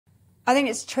I think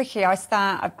it's tricky. I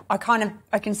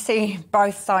can see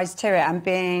both sides to it, and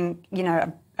being, you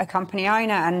know, a company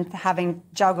owner and having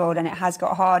juggled, and it has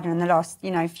got harder in the last,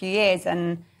 you know, few years,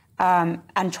 and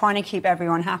trying to keep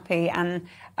everyone happy. And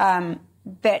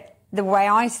but the way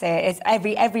I see it is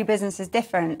every business is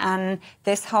different, and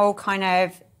this whole kind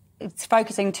of, it's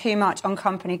focusing too much on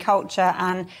company culture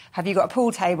and have you got a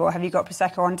pool table, have you got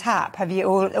Prosecco on tap, have you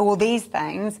all these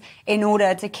things in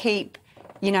order to keep,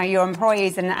 you know, your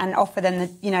employees and offer them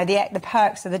the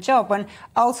perks of the job, when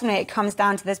ultimately it comes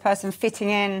down to this person fitting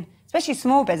in. Especially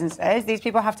small businesses, these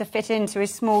people have to fit into a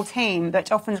small team, which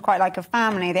often is quite like a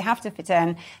family. They have to fit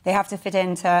in. They have to fit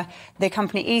into the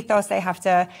company ethos. They have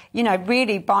to, you know,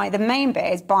 really the main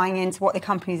bit is buying into what the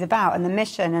company's about and the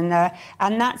mission, and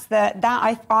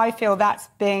I feel that's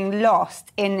being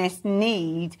lost in this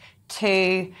need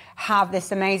to have this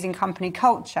amazing company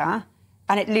culture.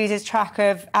 And it loses track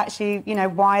of actually, you know,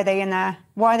 why are they in there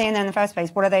in the first place?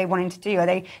 What are they wanting to do?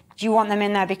 Do you want them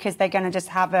in there because they're going to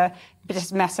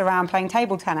just mess around playing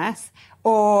table tennis?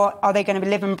 Or are they going to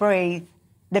live and breathe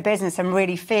the business and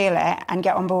really feel it and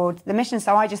get on board the mission?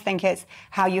 So I just think it's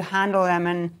how you handle them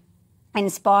and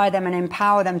inspire them and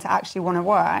empower them to actually want to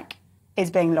work is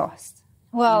being lost.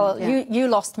 Well, you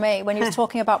lost me when you were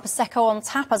talking about Prosecco on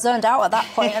tap. I zoned out at that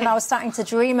point, and I was starting to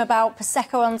dream about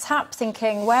Prosecco on tap,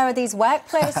 thinking, where are these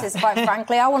workplaces? Quite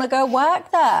frankly, I want to go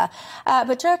work there.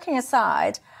 But joking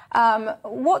aside,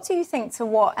 what do you think to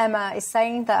what Emma is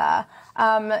saying there?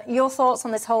 Your thoughts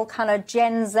on this whole kind of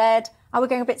Gen Z? Are we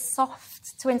going a bit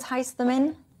soft to entice them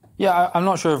in? Yeah, I'm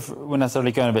not sure if we're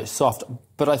necessarily going a bit soft,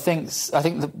 but I think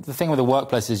the thing with the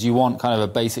workplace is you want kind of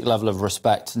a basic level of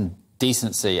respect and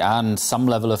decency and some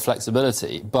level of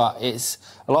flexibility, but it's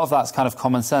a lot of that's kind of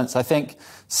common sense. I think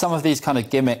some of these kind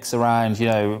of gimmicks around, you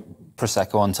know,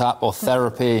 Prosecco on tap or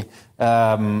therapy,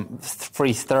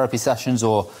 free therapy sessions,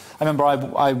 or I remember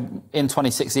I in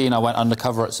 2016 I went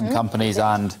undercover at some companies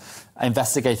and I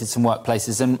investigated some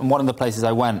workplaces, and one of the places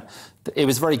I went, it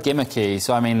was very gimmicky.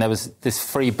 So I mean, there was this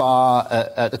free bar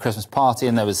at the Christmas party,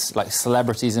 and there was like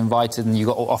celebrities invited, and you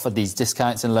got offered these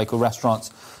discounts in local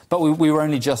restaurants. But we were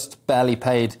only just barely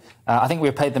paid. I think we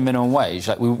were paid the minimum wage.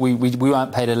 Like we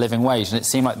weren't paid a living wage, and it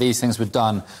seemed like these things were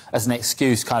done as an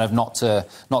excuse, kind of not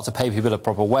to pay people a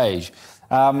proper wage.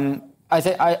 I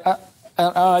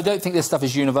don't think this stuff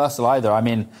is universal either. I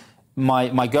mean,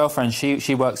 my girlfriend,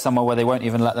 she works somewhere where they won't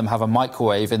even let them have a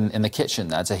microwave in the kitchen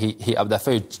there to heat up their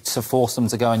food, to force them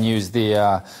to go and use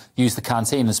the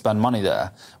canteen and spend money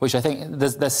there, which I think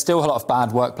there's still a lot of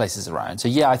bad workplaces around. So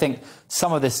yeah, I think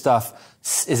some of this stuff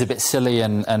is a bit silly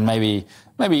and maybe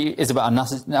is a bit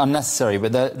unnecessary,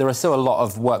 but there are still a lot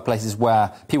of workplaces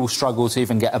where people struggle to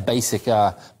even get a basic,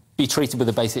 be treated with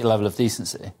a basic level of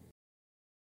decency.